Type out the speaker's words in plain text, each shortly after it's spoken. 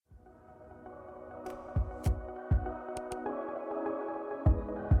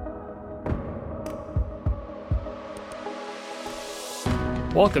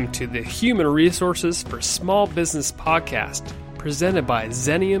Welcome to the Human Resources for Small Business podcast, presented by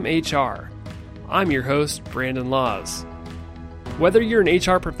Xenium HR. I'm your host, Brandon Laws. Whether you're an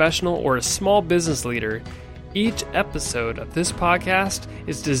HR professional or a small business leader, each episode of this podcast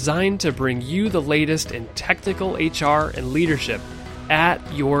is designed to bring you the latest in technical HR and leadership at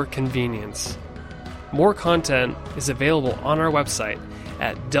your convenience. More content is available on our website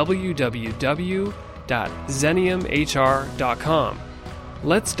at www.xeniumhr.com.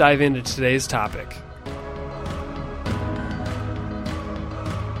 Let's dive into today's topic.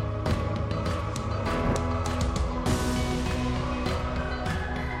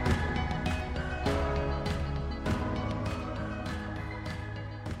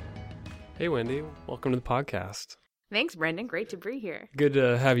 Hey, Wendy. Welcome to the podcast. Thanks, Brendan. Great to be here. Good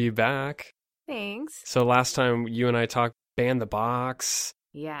to have you back. Thanks. So last time you and I talked Ban the Box.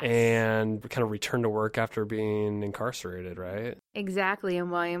 Yes. And kind of return to work after being incarcerated, right? Exactly, and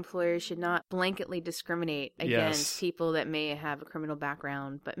why employers should not blanketly discriminate against people that may have a criminal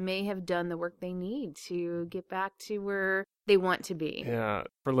background, but may have done the work they need to get back to where they want to be. Yeah.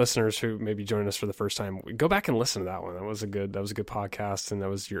 For listeners who maybe joined us for the first time, go back and listen to that one. That was a good podcast, and that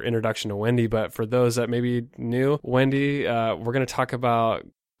was your introduction to Wendy. But for those that maybe new, Wendy, we're going to talk about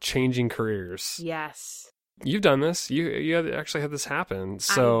changing careers. Yes. You've done this. You actually had this happen.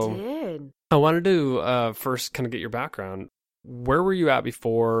 So I did. I wanted to first kind of get your background. Where were you at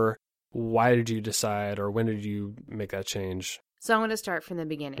before? Why did you decide, or when did you make that change? So I'm going to start from the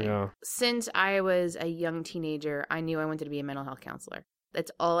beginning. Yeah. Since I was a young teenager, I knew I wanted to be a mental health counselor.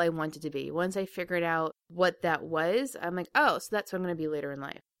 That's all I wanted to be. Once I figured out what that was, I'm like, oh, so that's what I'm going to be later in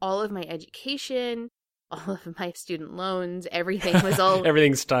life. All of my education, all of my student loans, everything was all...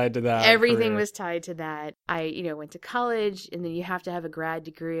 Everything's tied to that. Everything career. was tied to that. I, went to college, and then you have to have a grad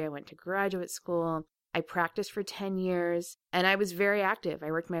degree. I went to graduate school. I practiced for 10 years, and I was very active.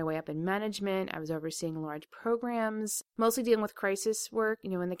 I worked my way up in management. I was overseeing large programs, mostly dealing with crisis work,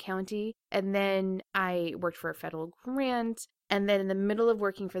 in the county. And then I worked for a federal grant. And then in the middle of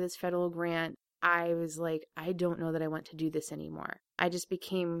working for this federal grant, I was like, I don't know that I want to do this anymore. I just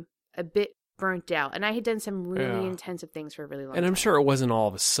became a bit burnt out, and I had done some really intensive things for a really long time. And I'm sure it wasn't all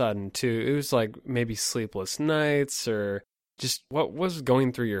of a sudden too. It was like maybe sleepless nights, or just what was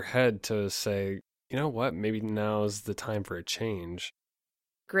going through your head to say, you know what, maybe now's the time for a change.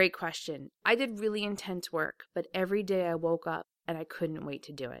 Great question. I did really intense work, but every day I woke up and I couldn't wait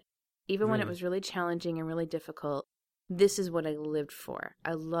to do it. Even when it was really challenging and really difficult, this is what I lived for.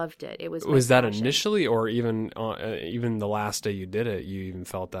 I loved it. It was my that passion. Initially, or even the last day you did it, you even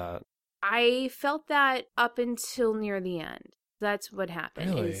felt that? I felt that up until near the end. That's what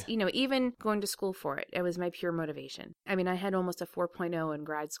happened. Really? Is, even going to school for it. It was my pure motivation. I mean, I had almost a 4.0 in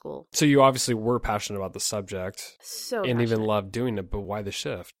grad school. So you obviously were passionate about the subject. So and passionate. even loved doing it, but why the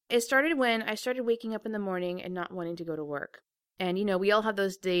shift? It started when I started waking up in the morning and not wanting to go to work. And, we all have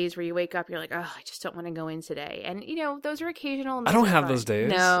those days where you wake up, you're like, oh, I just don't want to go in today. And, those are occasional. And I don't have those days.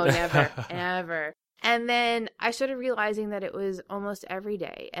 No, never, never. And then I started realizing that it was almost every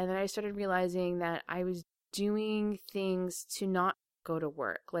day. And then I started realizing that I was doing things to not go to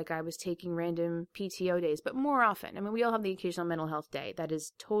work. Like I was taking random PTO days, but more often. I mean, we all have the occasional mental health day. That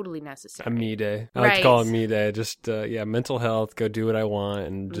is totally necessary. A me day. I like to call it me day. Just, mental health, go do what I want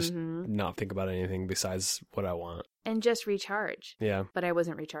and just not think about anything besides what I want. And just recharge. Yeah. But I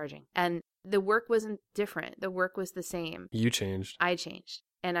wasn't recharging. And the work wasn't different. The work was the same. You changed. I changed.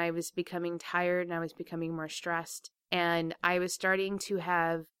 And I was becoming tired, and I was becoming more stressed. And I was starting to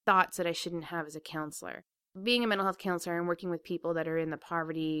have thoughts that I shouldn't have as a counselor. Being a mental health counselor and working with people that are in the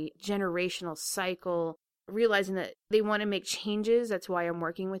poverty generational cycle, realizing that they want to make changes. That's why I'm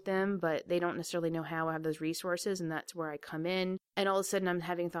working with them, but they don't necessarily know how. I have those resources, and that's where I come in. And all of a sudden I'm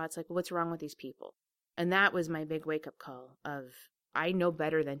having thoughts like, what's wrong with these people? And that was my big wake-up call of, I know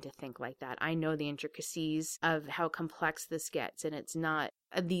better than to think like that. I know the intricacies of how complex this gets, and it's not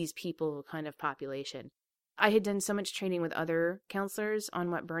a these people kind of population. I had done so much training with other counselors on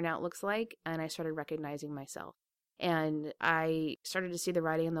what burnout looks like, and I started recognizing myself. And I started to see the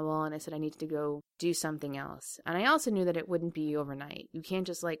writing on the wall, and I said I needed to go do something else. And I also knew that it wouldn't be overnight. You can't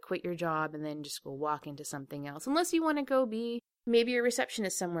just quit your job and then just go walk into something else, unless you want to go be maybe a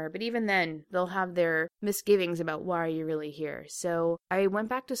receptionist somewhere. But even then, they'll have their misgivings about why are you really here. So I went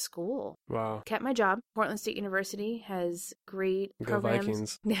back to school. Wow. Kept my job. Portland State University has great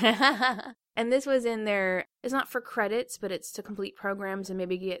programs. Go Vikings. And this was in there, it's not for credits, but it's to complete programs and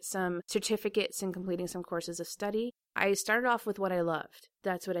maybe get some certificates in completing some courses of study. I started off with what I loved.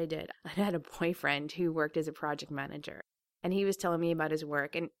 That's what I did. I had a boyfriend who worked as a project manager. and he was telling me about his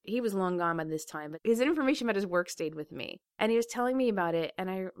work, and he was long gone by this time, but his information about his work stayed with me. And he was telling me about it, and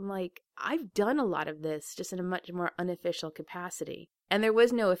I'm like, I've done a lot of this just in a much more unofficial capacity. And there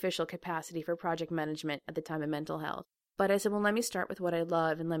was no official capacity for project management at the time of mental health. But I said, well, let me start with what I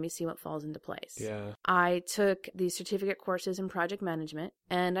love and let me see what falls into place. Yeah. I took these certificate courses in project management,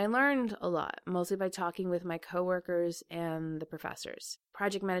 and I learned a lot, mostly by talking with my coworkers and the professors.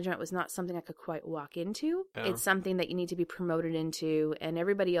 Project management was not something I could quite walk into. Yeah. It's something that you need to be promoted into, and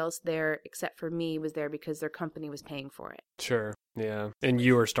everybody else there, except for me, was there because their company was paying for it. Sure. Yeah. And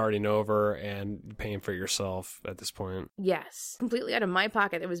you were starting over and paying for yourself at this point. Yes. Completely out of my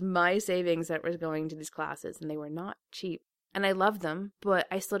pocket. It was my savings that was going to these classes, and they were not cheap. And I loved them, but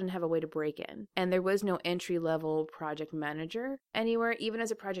I still didn't have a way to break in. And there was no entry-level project manager anywhere. Even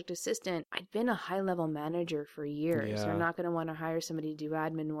as a project assistant, I'd been a high-level manager for years. Yeah. They're not going to want to hire somebody to do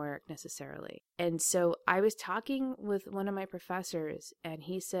admin work necessarily. And so I was talking with one of my professors, and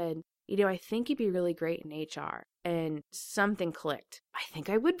he said, I think you'd be really great in HR. And something clicked. I think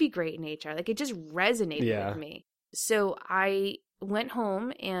I would be great in HR. Like, it just resonated with me. So I went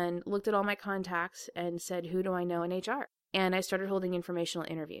home and looked at all my contacts and said, who do I know in HR? And I started holding informational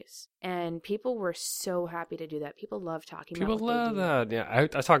interviews. And people were so happy to do that. People love talking about what they do. People love that. Yeah, I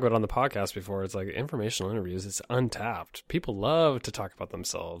talked about it on the podcast before. It's like informational interviews. It's untapped. People love to talk about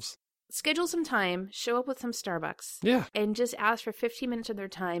themselves. Schedule some time, show up with some Starbucks. Yeah. And just ask for 15 minutes of their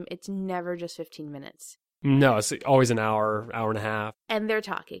time. It's never just 15 minutes. No, it's always an hour and a half. And they're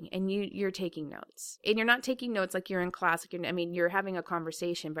talking, and you're taking notes. And you're not taking notes like you're in class. You're having a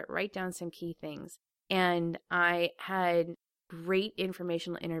conversation, but write down some key things. And I had great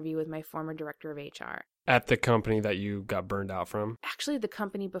informational interview with my former director of HR. At the company that you got burned out from? Actually, the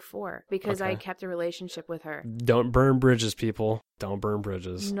company before, because I kept a relationship with her. Don't burn bridges, people. Don't burn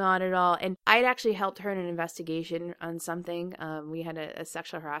bridges. Not at all. And I'd actually helped her in an investigation on something. We had a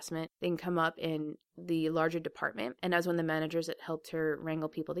sexual harassment thing come up in the larger department. And I was one of the managers that helped her wrangle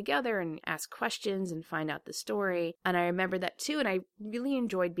people together and ask questions and find out the story. And I remember that too. And I really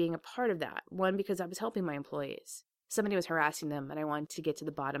enjoyed being a part of that. One, because I was helping my employees. Somebody was harassing them, and I wanted to get to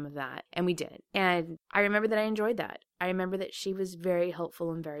the bottom of that. And we did. And I remember that I enjoyed that. I remember that she was very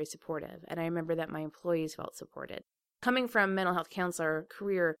helpful and very supportive. And I remember that my employees felt supported. Coming from mental health counselor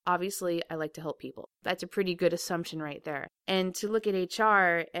career, obviously I like to help people. That's a pretty good assumption right there. And to look at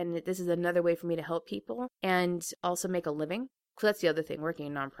HR, and this is another way for me to help people and also make a living. So that's the other thing, working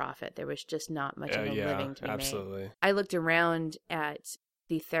in a nonprofit, there was just not much of a living to be absolutely. made. I looked around at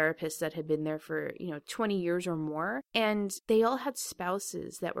the therapists that had been there for, 20 years or more, and they all had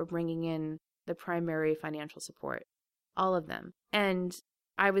spouses that were bringing in the primary financial support, all of them. And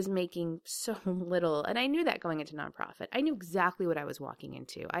I was making so little, and I knew that going into nonprofit. I knew exactly what I was walking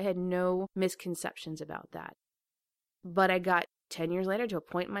into. I had no misconceptions about that. But I got 10 years later to a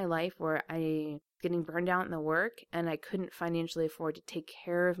point in my life where I was getting burned out in the work, and I couldn't financially afford to take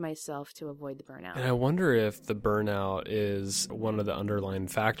care of myself to avoid the burnout. And I wonder if the burnout is one of the underlying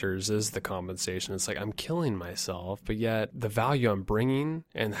factors is the compensation. It's like, I'm killing myself, but yet the value I'm bringing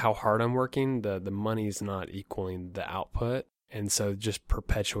and how hard I'm working, the money's not equaling the output. And so it just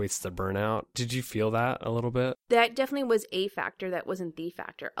perpetuates the burnout. Did you feel that a little bit? That definitely was a factor. That wasn't the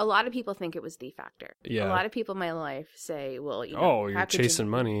factor. A lot of people think it was the factor. Yeah. A lot of people in my life say, well, you're chasing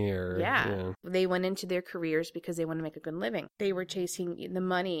money or... Yeah. They went into their careers because they want to make a good living. They were chasing the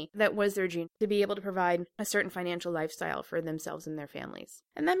money that was their dream to be able to provide a certain financial lifestyle for themselves and their families.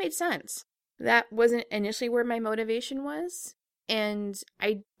 And that made sense. That wasn't initially where my motivation was. And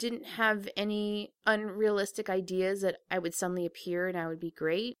I didn't have any unrealistic ideas that I would suddenly appear and I would be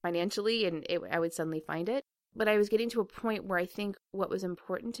great financially and I would suddenly find it. But I was getting to a point where I think what was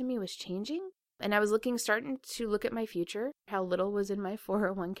important to me was changing. And I was starting to look at my future, how little was in my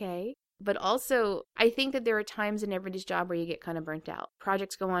 401k. But also, I think that there are times in everybody's job where you get kind of burnt out.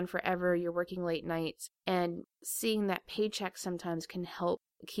 Projects go on forever, you're working late nights, and seeing that paycheck sometimes can help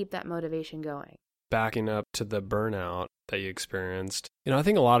keep that motivation going. Backing up to the burnout that you experienced, I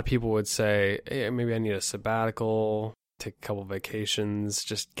think a lot of people would say, hey, maybe I need a sabbatical, take a couple vacations,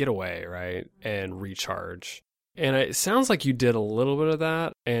 just get away, right? And recharge. And it sounds like you did a little bit of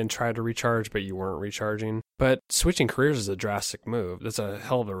that and tried to recharge, but you weren't recharging. But switching careers is a drastic move. That's a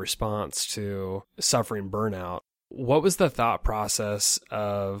hell of a response to suffering burnout. What was the thought process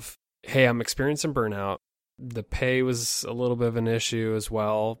of, hey, I'm experiencing burnout. The pay was a little bit of an issue as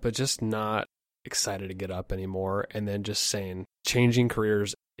well, but just not excited to get up anymore, and then just saying changing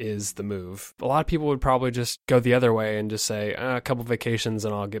careers is the move. A lot of people would probably just go the other way and just say, a couple vacations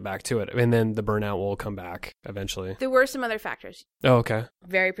and I'll get back to it. And then the burnout will come back eventually. There were some other factors. Oh, okay.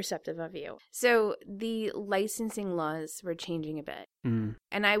 Very perceptive of you. So the licensing laws were changing a bit. Mm.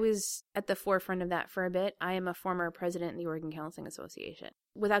 And I was at the forefront of that for a bit. I am a former president of the Oregon Counseling Association.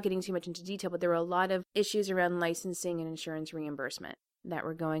 Without getting too much into detail, but there were a lot of issues around licensing and insurance reimbursement that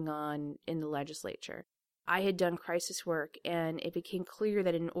were going on in the legislature. I had done crisis work, and it became clear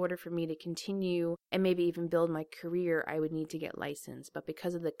that in order for me to continue and maybe even build my career, I would need to get licensed. But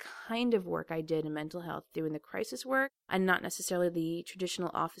because of the kind of work I did in mental health, doing the crisis work and not necessarily the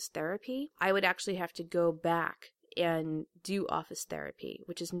traditional office therapy, I would actually have to go back and do office therapy,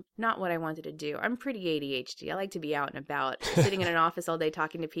 which is not what I wanted to do. I'm pretty ADHD. I like to be out and about. Sitting in an office all day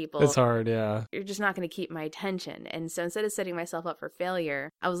talking to people. It's hard, yeah. You're just not going to keep my attention. And so instead of setting myself up for failure,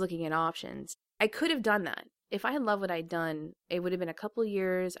 I was looking at options. I could have done that. If I had loved what I'd done, it would have been a couple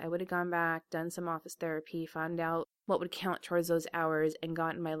years. I would have gone back, done some office therapy, found out what would count towards those hours, and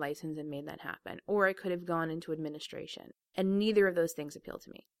gotten my license and made that happen. Or I could have gone into administration. And neither of those things appealed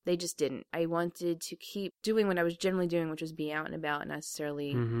to me. They just didn't. I wanted to keep doing what I was generally doing, which was be out and about, not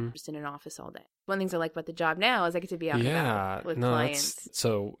necessarily just in an office all day. One of the things I like about the job now is I get to be out and about with clients.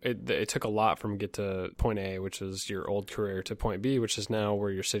 So it took a lot from get to point A, which is your old career, to point B, which is now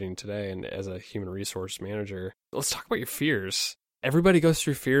where you're sitting today and as a human resource manager. Let's talk about your fears. Everybody goes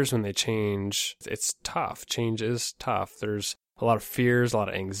through fears when they change. It's tough. Change is tough. There's a lot of fears, a lot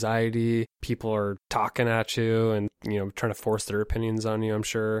of anxiety. People are talking at you and, trying to force their opinions on you, I'm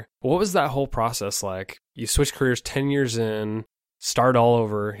sure. What was that whole process like? You switch careers 10 years in, start all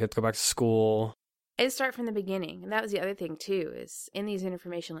over, you have to go back to school. I had to start from the beginning. And that was the other thing, too, is in these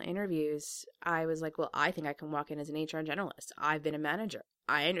informational interviews, I was like, well, I think I can walk in as an HR generalist. I've been a manager.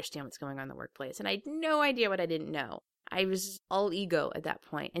 I understand what's going on in the workplace. And I had no idea what I didn't know. I was all ego at that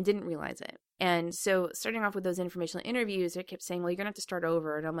point and didn't realize it. And so starting off with those informational interviews, they kept saying, well, you're going to have to start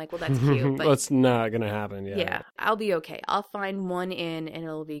over. And I'm like, well, that's cute. But that's not going to happen. Yeah, I'll be okay. I'll find one in and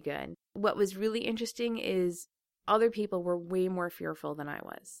it'll be good. What was really interesting is other people were way more fearful than I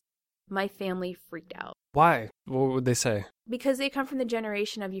was. My family freaked out. Why? What would they say? Because they come from the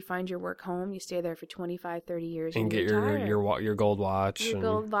generation of you find your work home, you stay there for 25, 30 years. And get your gold watch.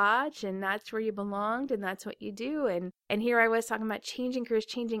 Gold watch, and that's where you belonged, and that's what you do. And here I was talking about changing careers,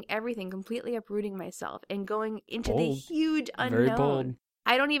 changing everything, completely uprooting myself, and going into the huge unknown. Very bold.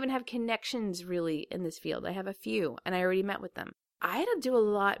 I don't even have connections really in this field. I have a few, and I already met with them. I had to do a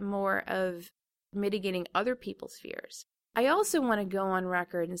lot more of mitigating other people's fears. I also want to go on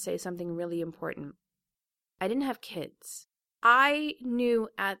record and say something really important. I didn't have kids. I knew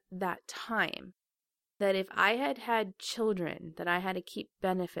at that time that if I had had children that I had to keep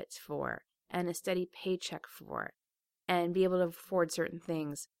benefits for and a steady paycheck for and be able to afford certain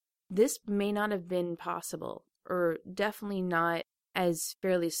things, this may not have been possible, or definitely not as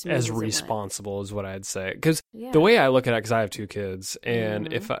fairly smooth as responsible is what I'd say. Because the way I look at it, because I have 2 kids,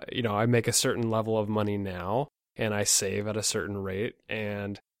 and if I make a certain level of money now, and I save at a certain rate,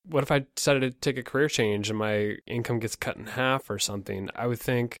 and what if I decided to take a career change and my income gets cut in half or something? I would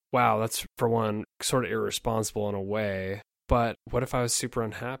think, wow, that's, for one, sort of irresponsible in a way. But what if I was super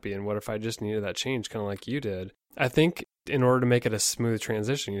unhappy, and what if I just needed that change, kind of like you did? I think in order to make it a smooth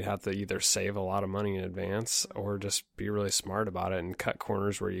transition, you'd have to either save a lot of money in advance or just be really smart about it and cut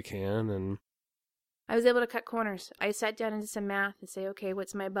corners where you can. And I was able to cut corners. I sat down and did some math and say, okay,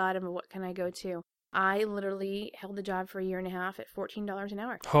 what's my bottom and what can I go to? I literally held the job for a year and a half at $14 an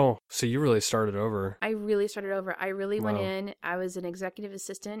hour. Oh, so you really started over. I really started over. I really went in. I was an executive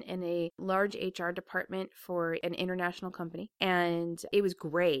assistant in a large HR department for an international company. And it was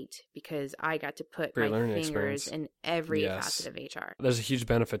great because I got to put my fingers in every facet of HR. There's a huge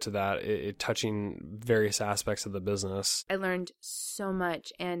benefit to that, touching various aspects of the business. I learned so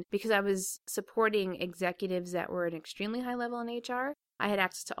much. And because I was supporting executives that were at an extremely high level in HR, I had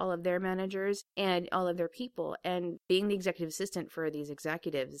access to all of their managers and all of their people. And being the executive assistant for these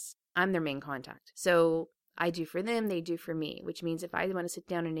executives, I'm their main contact. So I do for them, they do for me, which means if I want to sit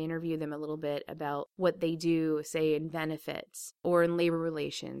down and interview them a little bit about what they do, say in benefits or in labor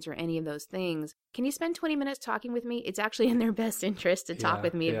relations or any of those things, can you spend 20 minutes talking with me? It's actually in their best interest to talk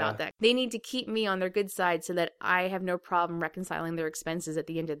with me about that. They need to keep me on their good side so that I have no problem reconciling their expenses at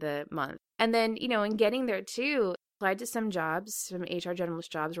the end of the month. And then, in getting there too, applied to some jobs, some HR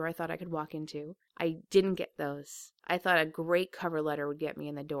generalist jobs where I thought I could walk into. I didn't get those. I thought a great cover letter would get me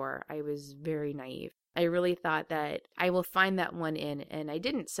in the door. I was very naive. I really thought that I will find that one in, and I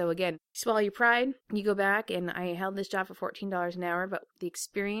didn't. So again, swallow your pride. You go back, and I held this job for $14 an hour, but the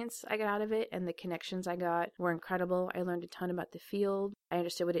experience I got out of it and the connections I got were incredible. I learned a ton about the field. I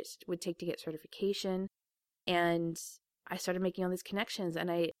understood what it would take to get certification, and I started making all these connections,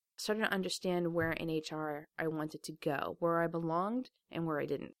 and I started to understand where in HR I wanted to go, where I belonged and where I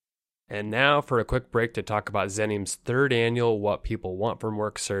didn't. And now for a quick break to talk about Xenium's third annual What People Want from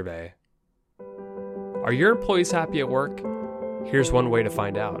Work survey. Are your employees happy at work? Here's one way to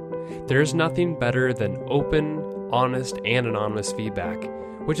find out. There's nothing better than open, honest, and anonymous feedback,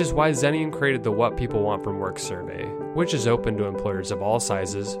 which is why Xenium created the What People Want from Work survey, which is open to employers of all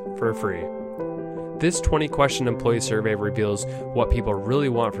sizes for free. This 20-question employee survey reveals what people really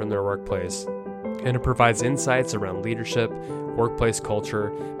want from their workplace, and it provides insights around leadership, workplace culture,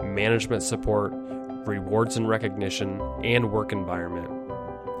 management support, rewards and recognition, and work environment.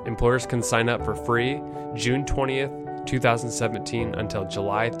 Employers can sign up for free June 20th, 2017 until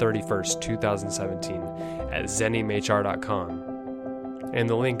July 31st, 2017 at xeniumhr.com. And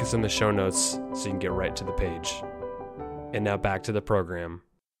the link is in the show notes so you can get right to the page. And now back to the program.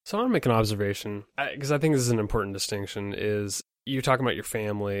 So I want to make an observation, because I think this is an important distinction, is you talking about your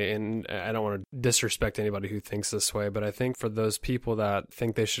family, and I don't want to disrespect anybody who thinks this way, but I think for those people that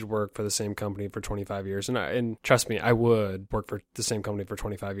think they should work for the same company for 25 years, and trust me, I would work for the same company for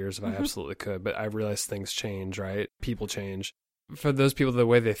 25 years if I absolutely could, but I realize things change, right? People change. For those people, the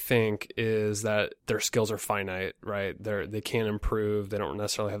way they think is that their skills are finite, right? They can't improve. They don't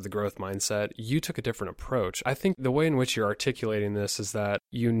necessarily have the growth mindset. You took a different approach. I think the way in which you're articulating this is that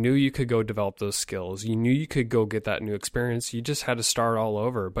you knew you could go develop those skills. You knew you could go get that new experience. You just had to start all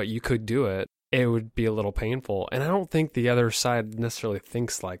over, but you could do it. It would be a little painful. And I don't think the other side necessarily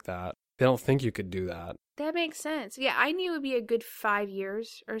thinks like that. They don't think you could do that. That makes sense. Yeah, I knew it would be a good 5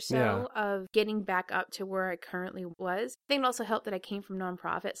 years or so of getting back up to where I currently was. I think it also helped that I came from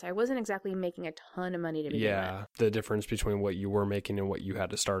nonprofit, so I wasn't exactly making a ton of money to begin with. The difference between what you were making and what you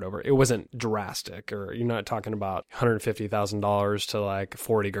had to start over, it wasn't drastic, or you're not talking about $150,000 to like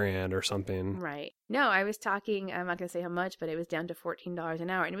 $40,000 or something. Right. No, I was talking, I'm not going to say how much, but it was down to $14 an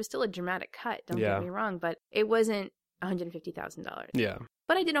hour, and it was still a dramatic cut, don't get me wrong, but it wasn't $150,000. Yeah.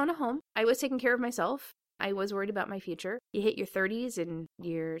 But I did own a home. I was taking care of myself. I was worried about my future. You hit your 30s and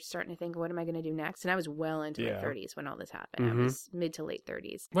you're starting to think, what am I going to do next? And I was well into my 30s when all this happened. I was mid to late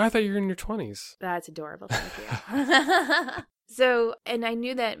 30s. Well, I thought you were in your 20s. That's adorable. Thank you. So, and I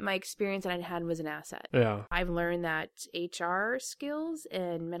knew that my experience that I'd had was an asset. Yeah. I've learned that HR skills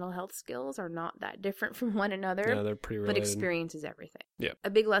and mental health skills are not that different from one another. Yeah, they're pretty related. But experience is everything. Yeah. A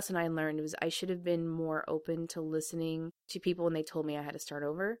big lesson I learned was I should have been more open to listening to people when they told me I had to start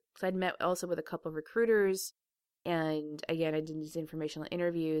over. Because I'd met also with a couple of recruiters. And again, I did these informational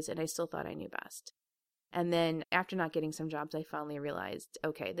interviews and I still thought I knew best. And then after not getting some jobs, I finally realized,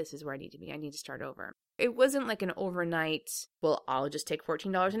 okay, this is where I need to be. I need to start over. It wasn't like an overnight, well, I'll just take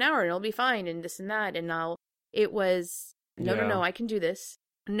 $14 an hour and it'll be fine and this and that. And now it was, no, I can do this.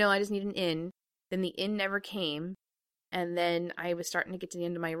 No, I just need an in. Then the in never came. And then I was starting to get to the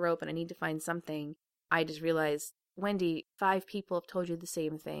end of my rope and I need to find something. I just realized, Wendy, 5 people have told you the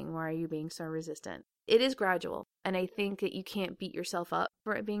same thing. Why are you being so resistant? It is gradual. And I think that you can't beat yourself up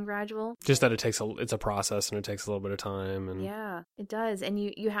for it being gradual. Just that it's a process and it takes a little bit of time. And yeah, it does. And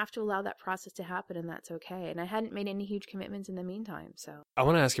you have to allow that process to happen and that's okay. And I hadn't made any huge commitments in the meantime. So I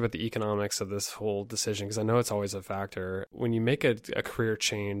want to ask you about the economics of this whole decision, because I know it's always a factor. When you make a career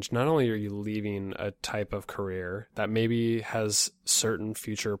change, not only are you leaving a type of career that maybe has certain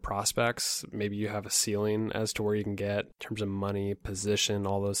future prospects, maybe you have a ceiling as to where you can get in terms of money, position,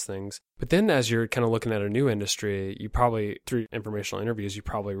 all those things. But then as you're kind of looking at a new industry, you probably, through informational interviews, you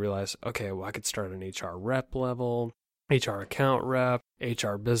probably realize, okay, well, I could start an HR rep level, HR account rep,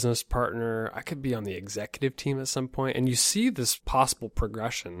 HR business partner. I could be on the executive team at some point. And you see this possible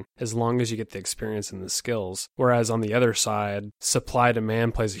progression as long as you get the experience and the skills. Whereas on the other side, supply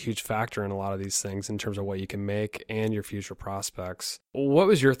demand plays a huge factor in a lot of these things in terms of what you can make and your future prospects. What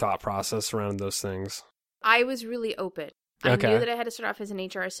was your thought process around those things? I was really open. I knew that I had to start off as an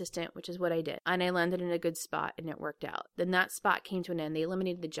HR assistant, which is what I did. And I landed in a good spot and it worked out. Then that spot came to an end. They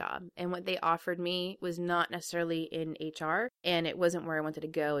eliminated the job. And what they offered me was not necessarily in HR. And it wasn't where I wanted to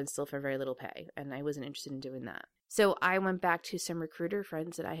go and still for very little pay. And I wasn't interested in doing that. So I went back to some recruiter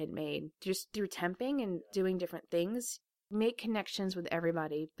friends that I had made just through temping and doing different things. Make connections with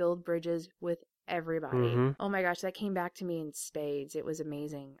everybody. Build bridges with everybody. Mm-hmm. Oh my gosh, that came back to me in spades. It was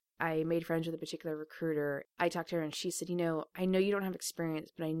amazing. I made friends with a particular recruiter. I talked to her and she said, I know you don't have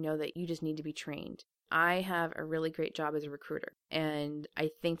experience, but I know that you just need to be trained. I have a really great job as a recruiter, and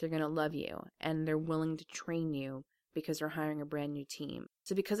I think they're going to love you, and they're willing to train you because they're hiring a brand new team.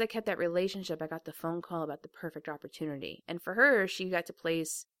 So because I kept that relationship, I got the phone call about the perfect opportunity. And for her, she got to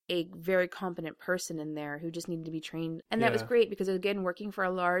place a very competent person in there who just needed to be trained. And that was great because, again, working for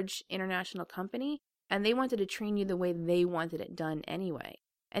a large international company, and they wanted to train you the way they wanted it done anyway.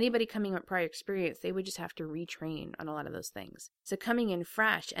 Anybody coming with prior experience, they would just have to retrain on a lot of those things. So coming in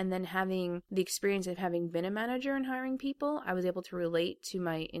fresh and then having the experience of having been a manager and hiring people, I was able to relate to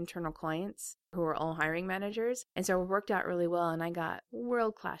my internal clients who were all hiring managers. And so it worked out really well, and I got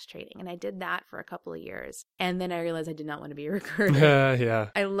world-class training. And I did that for a couple of years. And then I realized I did not want to be a recruiter.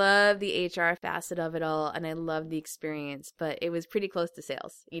 Yeah. I love the HR facet of it all, and I love the experience, but it was pretty close to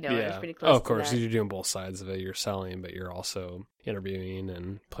sales. It was pretty close to of course, that. you're doing both sides of it. You're selling, but you're also interviewing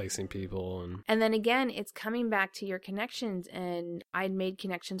and placing people. And then again, it's coming back to your connections. And I'd made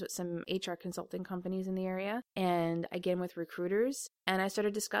connections with some HR consulting companies in the area, and again with recruiters. And I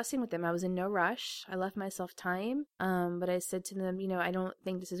started discussing with them. I was in no rush. I left myself time. But I said to them, I don't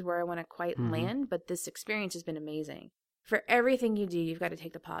think this is where I want to quite land, but this experience has been amazing. For everything you do, you've got to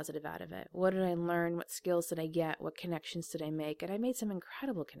take the positive out of it. What did I learn? What skills did I get? What connections did I make? And I made some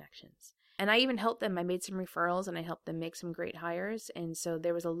incredible connections. And I even helped them. I made some referrals and I helped them make some great hires. And so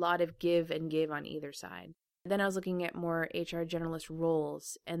there was a lot of give and give on either side. Then I was looking at more HR generalist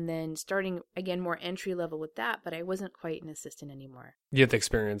roles and then starting, again, more entry level with that, but I wasn't quite an assistant anymore. You have the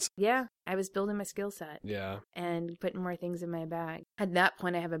experience. Yeah, I was building my skill set. Yeah. And putting more things in my bag. At that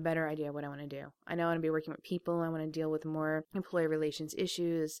point, I have a better idea of what I want to do. I know I want to be working with people. I want to deal with more employee relations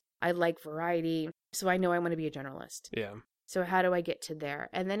issues. I like variety. So I know I want to be a generalist. Yeah. So how do I get to there?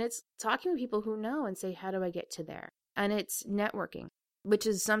 And then it's talking with people who know and say, how do I get to there? And it's networking, which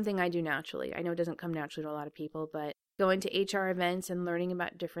is something I do naturally. I know it doesn't come naturally to a lot of people, but going to HR events and learning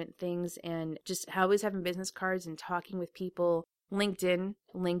about different things and just always having business cards and talking with people. LinkedIn.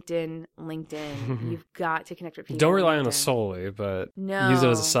 You've got to connect with people. Don't rely on it solely, but use it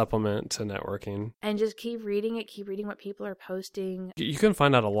as a supplement to networking. And just keep reading it. Keep reading what people are posting. You can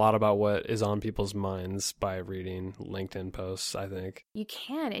find out a lot about what is on people's minds by reading LinkedIn posts, I think. You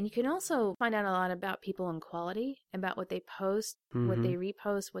can. And you can also find out a lot about people in quality, about what they post, what they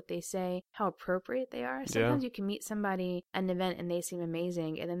repost, what they say, how appropriate they are. Sometimes you can meet somebody at an event and they seem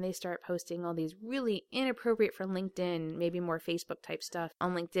amazing, and then they start posting all these really inappropriate for LinkedIn, maybe more Facebook type stuff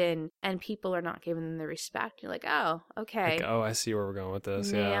on LinkedIn, and people are not giving them the respect. You're like, oh, okay. I see where we're going with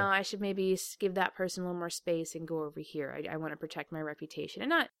this. Now I should maybe give that person a little more space and go over here. I want to protect my reputation and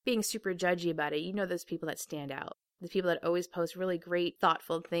not being super judgy about it. Those people that stand out. The people that always post really great,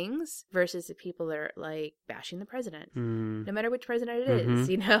 thoughtful things versus the people that are like bashing the president. No matter which president it is,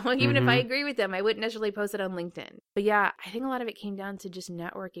 even if I agree with them, I wouldn't necessarily post it on LinkedIn. But yeah, I think a lot of it came down to just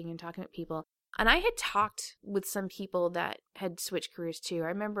networking and talking with people. And I had talked with some people that had switched careers too. I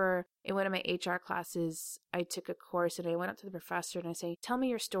remember in one of my HR classes, I took a course and I went up to the professor and I say, tell me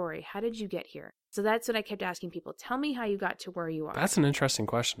your story. How did you get here? So that's what I kept asking people. Tell me how you got to where you are. That's an interesting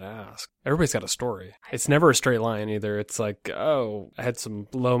question to ask. Everybody's got a story. It's never a straight line either. It's like, I had some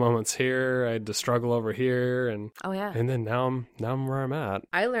low moments here. I had to struggle over here. And and then now I'm where I'm at.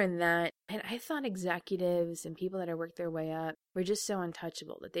 I learned that. And I thought executives and people that had worked their way up were just so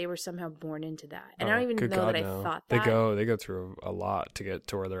untouchable that they were somehow born into that. And I don't even know that I thought that. They go through a lot to get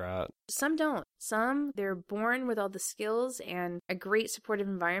to where they're at. Some don't. Some, they're born with all the skills and a great supportive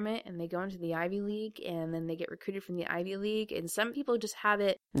environment, and they go into the Ivy League, and then they get recruited from the Ivy League. And some people just have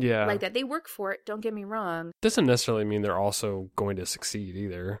it like that. They work for it, don't get me wrong. Doesn't necessarily mean they're also going to succeed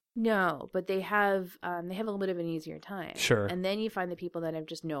either. No, but they have a little bit of an easier time. Sure. And then you find the people that have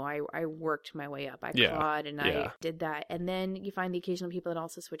just, I worked my way up. I clawed and I did that. And then you find the occasional people that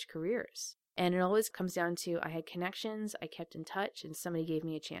also switch careers. And it always comes down to I had connections, I kept in touch, and somebody gave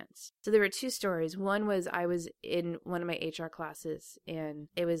me a chance. So there were two stories. One was I was in one of my HR classes, and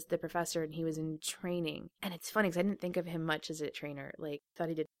it was the professor, and he was in training. And it's funny because I didn't think of him much as a trainer. Thought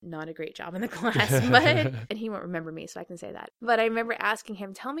he did not a great job in the class, and he won't remember me, so I can say that. But I remember asking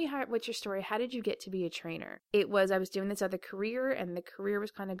him, tell me what's your story? How did you get to be a trainer? It was I was doing this other career, and the career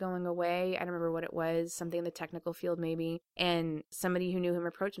was kind of going away. I don't remember what it was, something in the technical field maybe. And somebody who knew him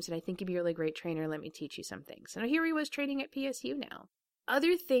approached him and said, I think you'd be a really great trainer. Let me teach you something. So here he was training at PSU now.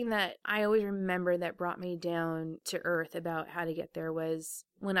 other thing that I always remember that brought me down to earth about how to get there was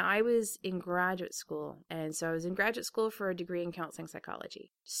when I was in graduate school. And so I was in graduate school for a degree in counseling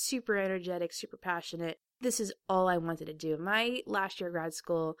psychology. Super energetic, super passionate. This is all I wanted to do. My last year of grad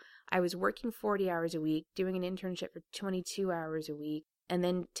school, I was working 40 hours a week, doing an internship for 22 hours a week, and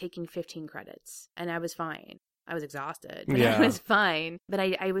then taking 15 credits. And I was fine. I was exhausted, but I was fine. But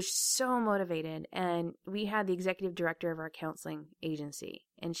I was so motivated. And we had the executive director of our counseling agency.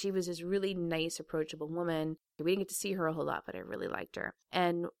 And she was this really nice, approachable woman. We didn't get to see her a whole lot, but I really liked her.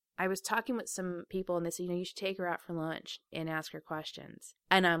 And I was talking with some people and they said, you should take her out for lunch and ask her questions.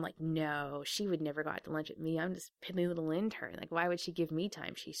 And I'm like, no, she would never go out to lunch with me. I'm just a piddly little intern. Like, why would she give me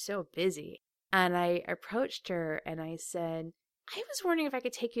time? She's so busy. And I approached her and I said, I was wondering if I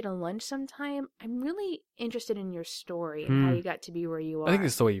could take you to lunch sometime. I'm really interested in your story and how you got to be where you are. I think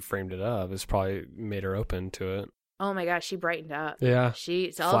it's the way you framed it up. It's probably made her open to it. Oh my gosh, she brightened up. Yeah.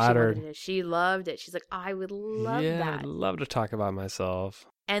 It's all flattered. she wanted. She loved it. She's like, I would love that. I'd love to talk about myself.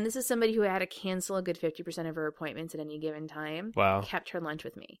 And this is somebody who had to cancel a good 50% of her appointments at any given time. Wow. Kept her lunch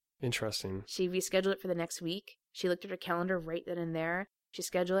with me. Interesting. She rescheduled it for the next week. She looked at her calendar right then and there. She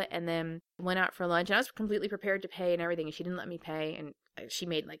scheduled it and then went out for lunch. And I was completely prepared to pay and everything. And she didn't let me pay. And she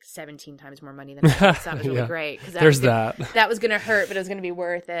made like 17 times more money than I did. So that was really great. There's that. That was going to hurt, but it was going to be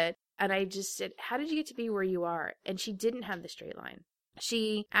worth it. And I just said, how did you get to be where you are? And she didn't have the straight line.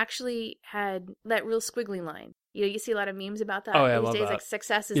 She actually had that real squiggly line. You see a lot of memes about that these days. That. Like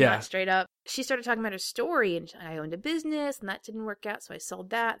success is not straight up. She started talking about her story and I owned a business and that didn't work out. So I sold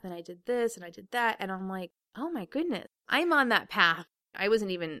that. Then I did this and I did that. And I'm like, oh my goodness, I'm on that path. I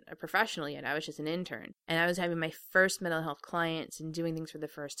wasn't even a professional yet. I was just an intern. And I was having my first mental health clients and doing things for the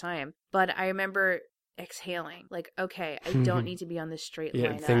first time. But I remember exhaling, like, okay, I don't need to be on this straight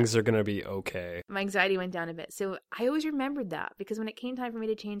line. Things are going to be okay. My anxiety went down a bit. So I always remembered that because when it came time for me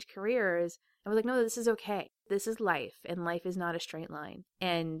to change careers, I was like, no, this is okay. This is life and life is not a straight line.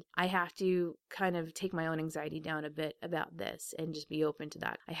 And I have to kind of take my own anxiety down a bit about this and just be open to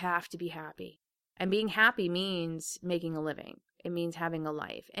that. I have to be happy. And being happy means making a living. It means having a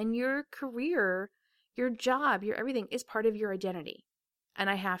life. And your career, your job, your everything is part of your identity.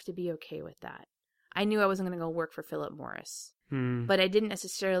 And I have to be okay with that. I knew I wasn't going to go work for Philip Morris. But I didn't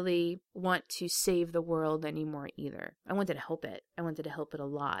necessarily want to save the world anymore either. I wanted to help it. I wanted to help it a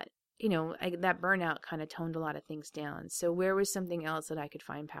lot. You know, that burnout kind of toned a lot of things down. So where was something else that I could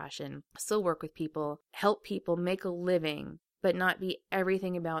find passion, still work with people, help people, make a living, but not be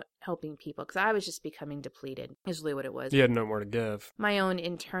everything about helping people? Because I was just becoming depleted, is really what it was. You had no more to give. My own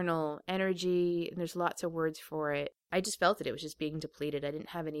internal energy, and there's lots of words for it. I just felt that it was just being depleted. I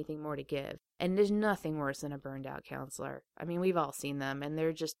didn't have anything more to give. And there's nothing worse than a burned out counselor. I mean, we've all seen them, and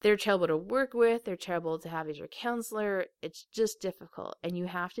they're terrible to work with. They're terrible to have as your counselor. It's just difficult, and you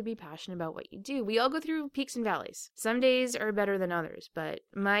have to be passionate about what you do. We all go through peaks and valleys. Some days are better than others, but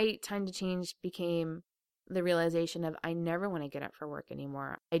my time to change became the realization of I never want to get up for work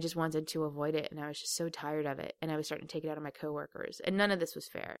anymore. I just wanted to avoid it, and I was just so tired of it, and I was starting to take it out on my coworkers, and none of this was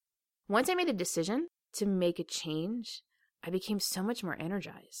fair. Once I made a decision to make a change, I became so much more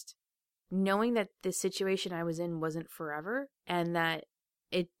energized. Knowing that the situation I was in wasn't forever and that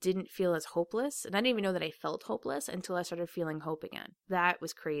it didn't feel as hopeless. And I didn't even know that I felt hopeless until I started feeling hope again. That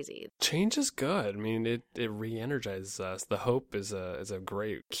was crazy. Change is good. I mean, it re-energizes us. The hope is a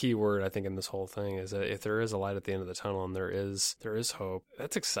great key word, I think, in this whole thing, is that if there is a light at the end of the tunnel and there is hope,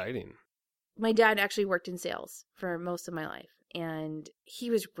 that's exciting. My dad actually worked in sales for most of my life. And he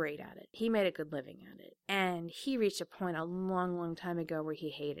was great at it. He made a good living at it. And he reached a point a long, long time ago where he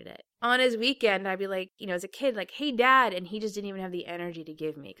hated it. On his weekend, I'd be like, as a kid, like, hey, Dad. And he just didn't even have the energy to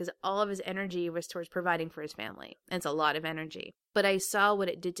give me because all of his energy was towards providing for his family. And it's a lot of energy. But I saw what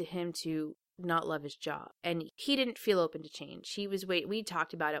it did to him to not love his job. And he didn't feel open to change. We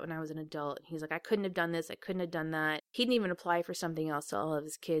talked about it when I was an adult. He's like, I couldn't have done this. I couldn't have done that. He didn't even apply for something else. So all of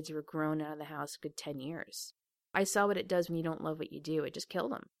his kids were grown out of the house a good 10 years. I saw what it does when you don't love what you do. It just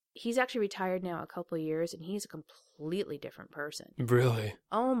killed him. He's actually retired now a couple of years, and he's a completely different person. Really?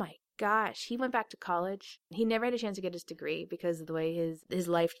 Oh my gosh. He went back to college. He never had a chance to get his degree because of the way his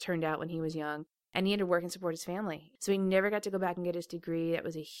life turned out when he was young. And he had to work and support his family. So he never got to go back and get his degree. That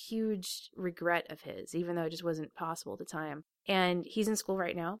was a huge regret of his, even though it just wasn't possible at the time. And he's in school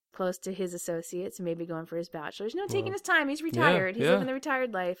right now, close to his associates, and maybe going for his bachelor's. Taking his time. He's retired. He's living the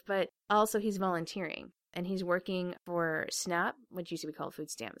retired life, but also he's volunteering. And he's working for SNAP, which used to be called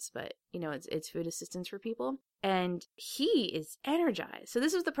food stamps, but, it's food assistance for people. And he is energized. So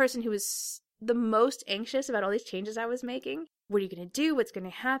this was the person who was the most anxious about all these changes I was making. What are you going to do? What's going to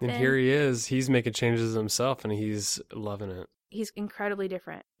happen? And here he is. He's making changes himself, and he's loving it. He's incredibly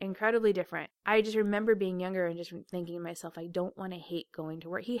different, incredibly different. I just remember being younger and just thinking to myself, I don't want to hate going to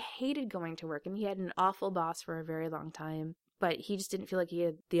work. He hated going to work, and he had an awful boss for a very long time, but he just didn't feel like he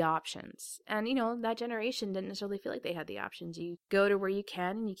had the options. And, that generation didn't necessarily feel like they had the options. You go to where you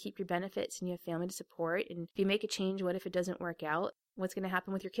can and you keep your benefits and you have family to support. And if you make a change, what if it doesn't work out? What's going to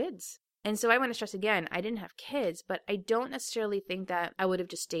happen with your kids? And so I want to stress again, I didn't have kids, but I don't necessarily think that I would have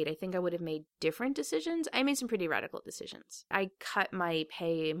just stayed. I think I would have made different decisions. I made some pretty radical decisions. I cut my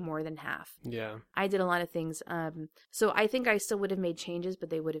pay more than half. Yeah. I did a lot of things. So I think I still would have made changes, but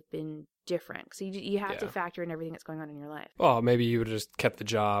they would have been different. So you have to factor in everything that's going on in your life. Well, maybe you would have just kept the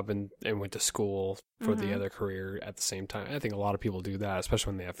job and went to school for the other career at the same time. I think a lot of people do that,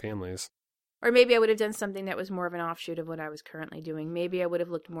 especially when they have families. Or maybe I would have done something that was more of an offshoot of what I was currently doing. Maybe I would have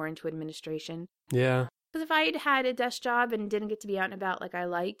looked more into administration. Yeah. Because if I had had a desk job and didn't get to be out and about like I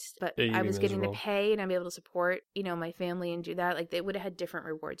liked, but I was getting the pay and I'm able to support, my family and do that, like they would have had different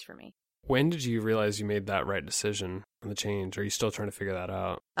rewards for me. When did you realize you made that right decision on the change? Or are you still trying to figure that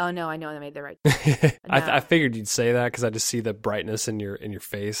out? Oh, no, I know I made the right decision. I figured you'd say that because I just see the brightness in your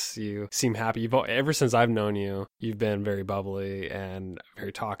face. You seem happy. Ever since I've known you, you've been very bubbly and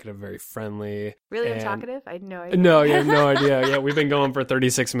very talkative, very friendly. Really? I'm talkative? I had no idea. No, you have no idea. Yeah, we've been going for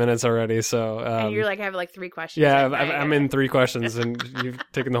 36 minutes already. So, and you're like, I have like 3 questions. Yeah, I'm in 3 questions and you've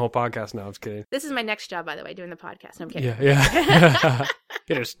taken the whole podcast now. I'm just kidding. This is my next job, by the way, doing the podcast. No, I'm kidding. Yeah.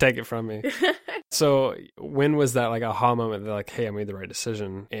 You just take it from me. So when was that like aha moment that like, hey, I made the right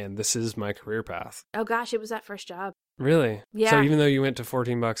decision and this is my career path? Oh gosh, it was that first job. Really? Yeah. So even though you went to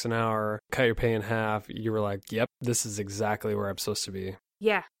 $14 an hour, cut your pay in half, you were like, yep, this is exactly where I'm supposed to be.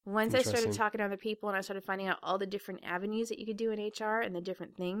 Yeah. Once I started talking to other people and I started finding out all the different avenues that you could do in HR and the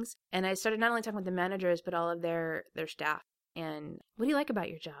different things. And I started not only talking with the managers, but all of their staff. And what do you like about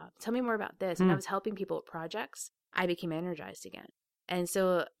your job? Tell me more about this. And I was helping people with projects. I became energized again. And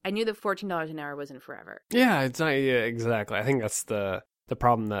so I knew that $14 an hour wasn't forever. Yeah, it's not. Yeah, exactly. I think that's the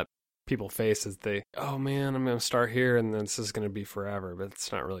problem that people face is oh man, I'm going to start here and then this is going to be forever. But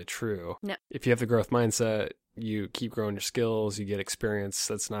it's not really true. No. If you have the growth mindset, you keep growing your skills, you get experience,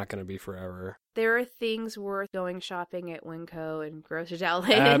 that's not going to be forever. There are things worth going shopping at Winco and Grocers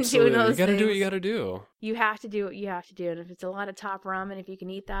Outlet Absolutely. and doing those things. You got to do what you got to do. You have to do what you have to do. And if it's a lot of top ramen, if you can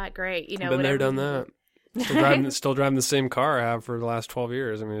eat that, great. Been there, done that. Still driving the same car I have for the last 12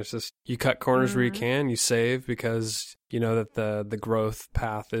 years. I mean, it's just, you cut corners where you can, you save because you know that the growth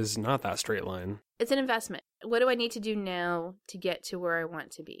path is not that straight line. It's an investment. What do I need to do now to get to where I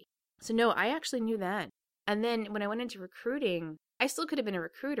want to be? So no, I actually knew that. And then when I went into recruiting, I still could have been a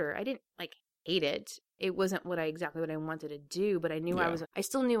recruiter. I didn't hate it. It wasn't exactly what I wanted to do, but I knew I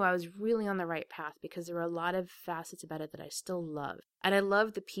still knew I was really on the right path because there were a lot of facets about it that I still love. And I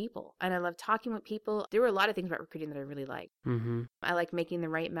love the people and I love talking with people. There were a lot of things about recruiting that I really liked. Mm-hmm. I like making the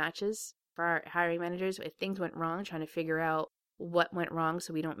right matches for our hiring managers. If things went wrong, trying to figure out what went wrong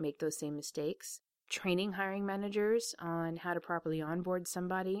so we don't make those same mistakes. Training hiring managers on how to properly onboard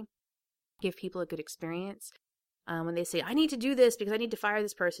somebody, give people a good experience. When they say, I need to do this because I need to fire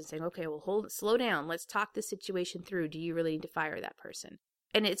this person, saying, okay, well, slow down. Let's talk this situation through. Do you really need to fire that person?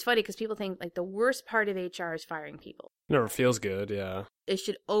 And it's funny because people think the worst part of HR is firing people. Never feels good, yeah. It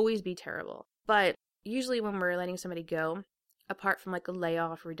should always be terrible. But usually when we're letting somebody go, apart from a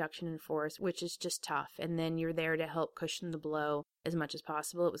layoff, reduction in force, which is just tough, and then you're there to help cushion the blow as much as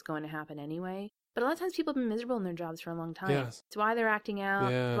possible. It was going to happen anyway. But a lot of times people have been miserable in their jobs for a long time. Yes. It's why they're acting out.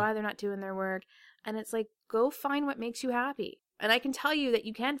 It's why they're not doing their work. And it's go find what makes you happy. And I can tell you that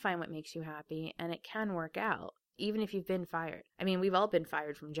you can find what makes you happy and it can work out, even if you've been fired. I mean, we've all been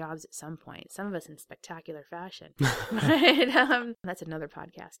fired from jobs at some point, some of us in spectacular fashion. But that's another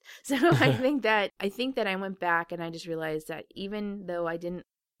podcast. So I think that I went back and I just realized that even though I didn't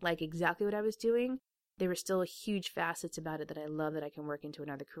like exactly what I was doing, there were still huge facets about it that I love that I can work into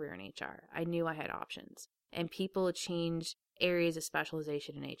another career in HR. I knew I had options. And people change areas of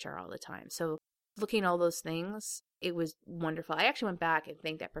specialization in HR all the time. So looking at all those things, it was wonderful. I actually went back and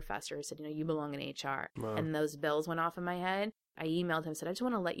thanked that professor and said, you belong in HR. Wow. And those bells went off in my head. I emailed him and said, I just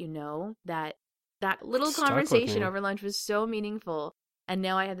want to let you know that little conversation over lunch was so meaningful. And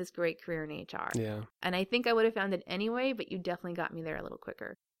now I have this great career in HR. Yeah. And I think I would have found it anyway, but you definitely got me there a little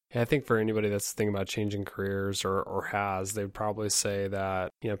quicker. Yeah, I think for anybody that's thinking about changing careers or has, they'd probably say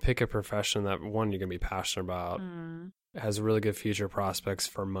that, pick a profession that, one, you're going to be passionate about, has really good future prospects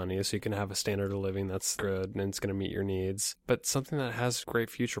for money, so you can have a standard of living that's good and it's going to meet your needs, but something that has great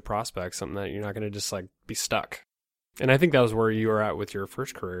future prospects, something that you're not going to just be stuck. And I think that was where you were at with your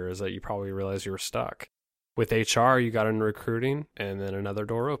first career, is that you probably realized you were stuck. With HR, you got into recruiting and then another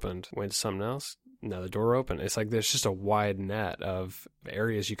door opened. Went to something else, now the door open. It's like there's just a wide net of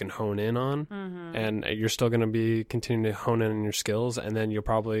areas you can hone in on, and you're still going to be continuing to hone in on your skills, and then you'll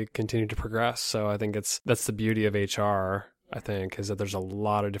probably continue to progress. So I think that's the beauty of HR, I think, is that there's a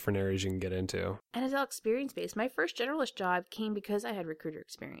lot of different areas you can get into. And it's all experience-based. My first generalist job came because I had recruiter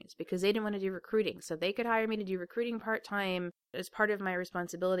experience, because they didn't want to do recruiting. So they could hire me to do recruiting part-time as part of my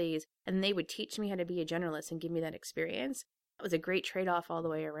responsibilities, and they would teach me how to be a generalist and give me that experience. It was a great trade-off all the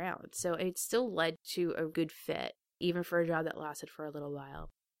way around. So it still led to a good fit, even for a job that lasted for a little while.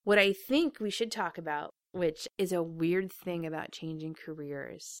 What I think we should talk about, which is a weird thing about changing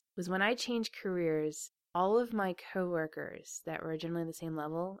careers, was when I changed careers, all of my coworkers that were generally the same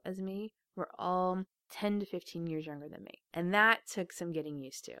level as me were all 10 to 15 years younger than me. And that took some getting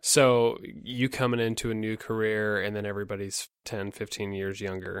used to. So you coming into a new career and then everybody's 10, 15 years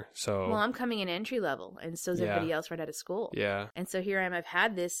younger. So Well, I'm coming in entry level, and so is everybody else right out of school. Yeah. And so here I am. I've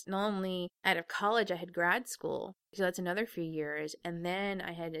had this not only out of college, I had grad school. So that's another few years. And then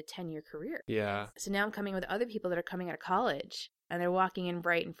I had a 10-year career. Yeah. So now I'm coming with other people that are coming out of college, and they're walking in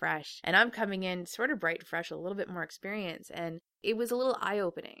bright and fresh. And I'm coming in sort of bright and fresh, a little bit more experience. And it was a little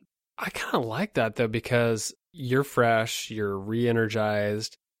eye-opening. I kind of like that, though, because you're fresh, you're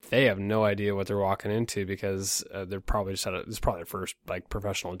re-energized. They have no idea what they're walking into because they're probably just it's probably their first like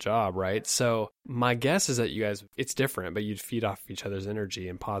professional job, right? So my guess is that you guys, it's different, but you'd feed off each other's energy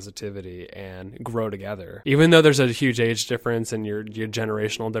and positivity and grow together. Even though there's a huge age difference and your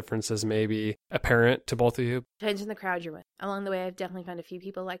generational differences may be apparent to both of you. Depends on the crowd you're with. Along the way, I've definitely found a few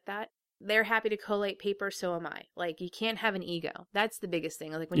people like that. They're happy to collate paper, so am I. Like, you can't have an ego. That's the biggest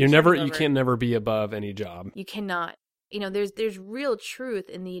thing. Like when you can never be above any job. You cannot. You know, there's real truth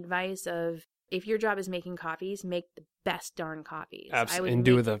in the advice of, if your job is making copies, make the best darn copies. Absolutely. And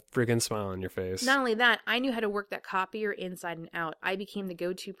do it with a freaking smile on your face. Not only that, I knew how to work that copier inside and out. I became the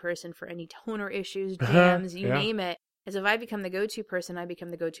go-to person for any toner issues, jams, you name it. As if I become the go-to person, I become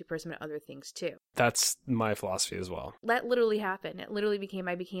the go-to person at other things too. That's my philosophy as well. That literally happened.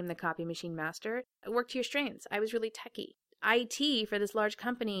 I became the copy machine master. I worked to your strengths. I was really techie. IT for this large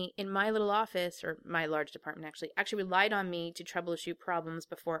company in my little office, or my large department actually relied on me to troubleshoot problems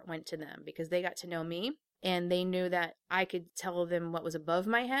before it went to them, because they got to know me and they knew that I could tell them what was above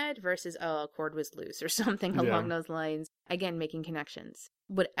my head versus, a cord was loose or something along those lines. Again, making connections.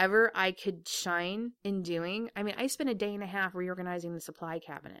 Whatever I could shine in doing. I mean, I spent a day and a half reorganizing the supply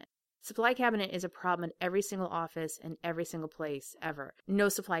cabinet. Supply cabinet is a problem in every single office and every single place ever. No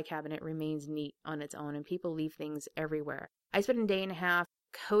supply cabinet remains neat on its own, and people leave things everywhere. I spent a day and a half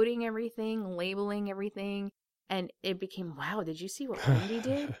coding everything, labeling everything, and it became, wow, did you see what Wendy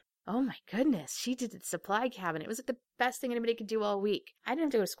did? Oh my goodness, she did the supply cabinet. It was like the best thing anybody could do all week. I didn't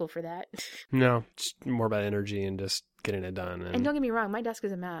have to go to school for that. No, just more about energy and just getting it done. And don't get me wrong, my desk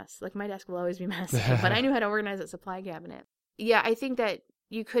is a mess. Like, my desk will always be messy, but I knew how to organize that supply cabinet. Yeah, I think that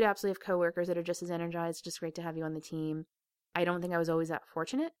you could absolutely have coworkers that are just as energized. Just great to have you on the team. I don't think I was always that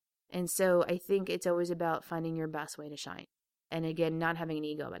fortunate. And so I think it's always about finding your best way to shine. And again, not having an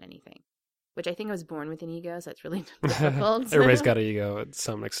ego about anything, which I think I was born with an ego. So that's really difficult. Everybody's got an ego at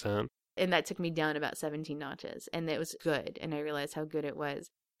some extent. And that took me down about 17 notches. And it was good. And I realized how good it was.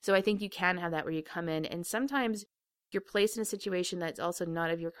 So I think you can have that where you come in and sometimes you're placed in a situation that's also not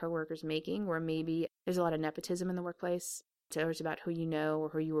of your coworkers making, where maybe there's a lot of nepotism in the workplace. So it's about who you know or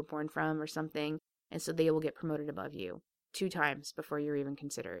who you were born from or something. And so they will get promoted above you 2 times before you're even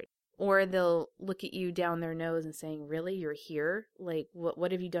considered. Or they'll look at you down their nose and saying, really, you're here? Like,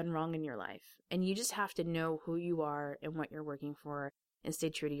 what have you done wrong in your life? And you just have to know who you are and what you're working for and stay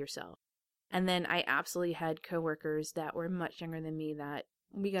true to yourself. And then I absolutely had coworkers that were much younger than me that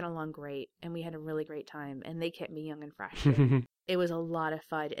we got along great and we had a really great time and they kept me young and fresh. It was a lot of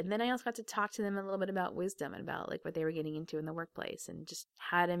fun. And then I also got to talk to them a little bit about wisdom and about like what they were getting into in the workplace and just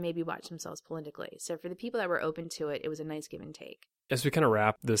how to maybe watch themselves politically. So for the people that were open to it, it was a nice give and take. As we kind of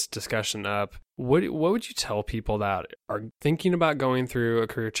wrap this discussion up, what would you tell people that are thinking about going through a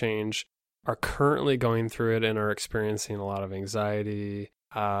career change, are currently going through it and are experiencing a lot of anxiety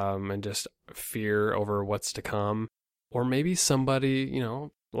and just fear over what's to come? Or maybe somebody,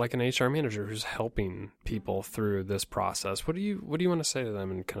 like an HR manager who's helping people through this process. What do you want to say to them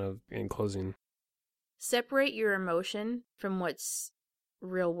in kind of in closing? Separate your emotion from what's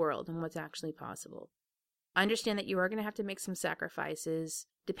real world and what's actually possible. Understand that you are going to have to make some sacrifices,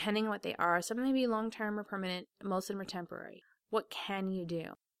 depending on what they are. Some may be long-term or permanent. Most of them are temporary. What can you do?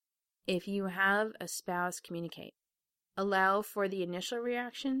 If you have a spouse, communicate. Allow for the initial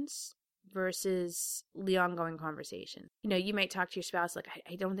reactions versus the ongoing conversation. You might talk to your spouse like,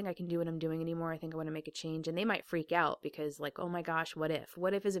 I don't think I can do what I'm doing anymore. I think I want to make a change. And they might freak out because like, oh my gosh, what if?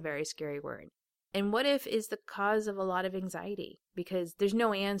 What if is a very scary word. And what if is the cause of a lot of anxiety, because there's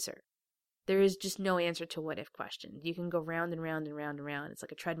no answer. There is just no answer to what if questions. You can go round and round and round and round. It's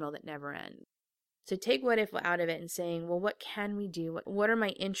like a treadmill that never ends. So take what if out of it and saying, well, what can we do? What are my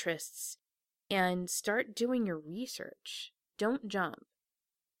interests? And start doing your research. Don't jump.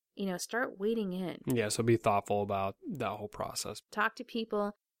 Start wading in. Yeah, so be thoughtful about that whole process. Talk to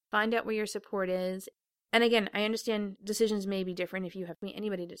people. Find out where your support is. And again, I understand decisions may be different if you have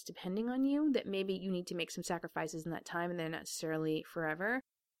anybody that's depending on you, that maybe you need to make some sacrifices in that time and they're not necessarily forever.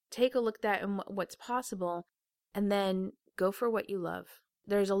 Take a look at that and what's possible, and then go for what you love.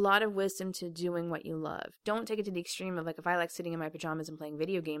 There's a lot of wisdom to doing what you love. Don't take it to the extreme of, like, if I like sitting in my pajamas and playing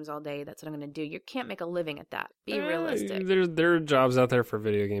video games all day, that's what I'm going to do. You can't make a living at that. Be realistic. There are jobs out there for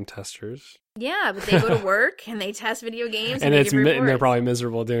video game testers. Yeah, but they go to work and they test video games and they're probably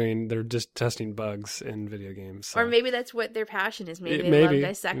miserable they're just testing bugs in video games. So. Or maybe that's what their passion is. Maybe they love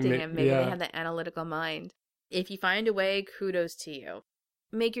dissecting them. Maybe they have that analytical mind. If you find a way, kudos to you.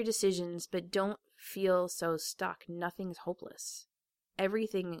 Make your decisions, but don't feel so stuck. Nothing's hopeless.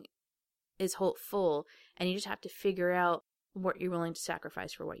 Everything is hopeful, and you just have to figure out what you're willing to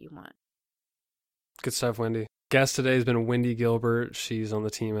sacrifice for what you want. Good stuff, Wendy. Guest today has been Wendy Gilbert. She's on the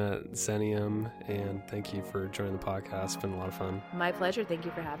team at Xenium, and thank you for joining the podcast. It's been a lot of fun. My pleasure. Thank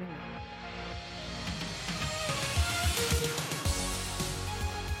you for having me.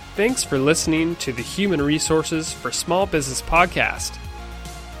 Thanks for listening to the Human Resources for Small Business podcast.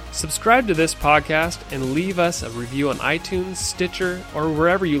 Subscribe to this podcast and leave us a review on iTunes, Stitcher, or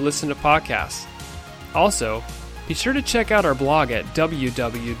wherever you listen to podcasts. Also, be sure to check out our blog at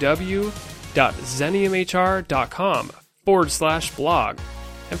www.xeniumhr.com/blog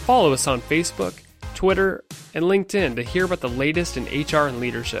and follow us on Facebook, Twitter, and LinkedIn to hear about the latest in HR and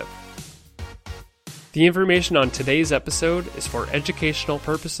leadership. The information on today's episode is for educational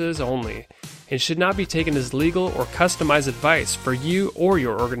purposes only and should not be taken as legal or customized advice for you or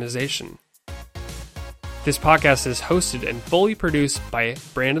your organization. This podcast is hosted and fully produced by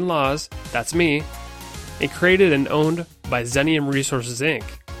Brandon Laws, that's me, and created and owned by Xenium Resources, Inc.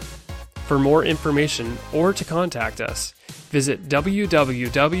 For more information or to contact us, visit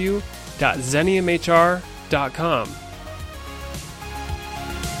www.xeniumhr.com.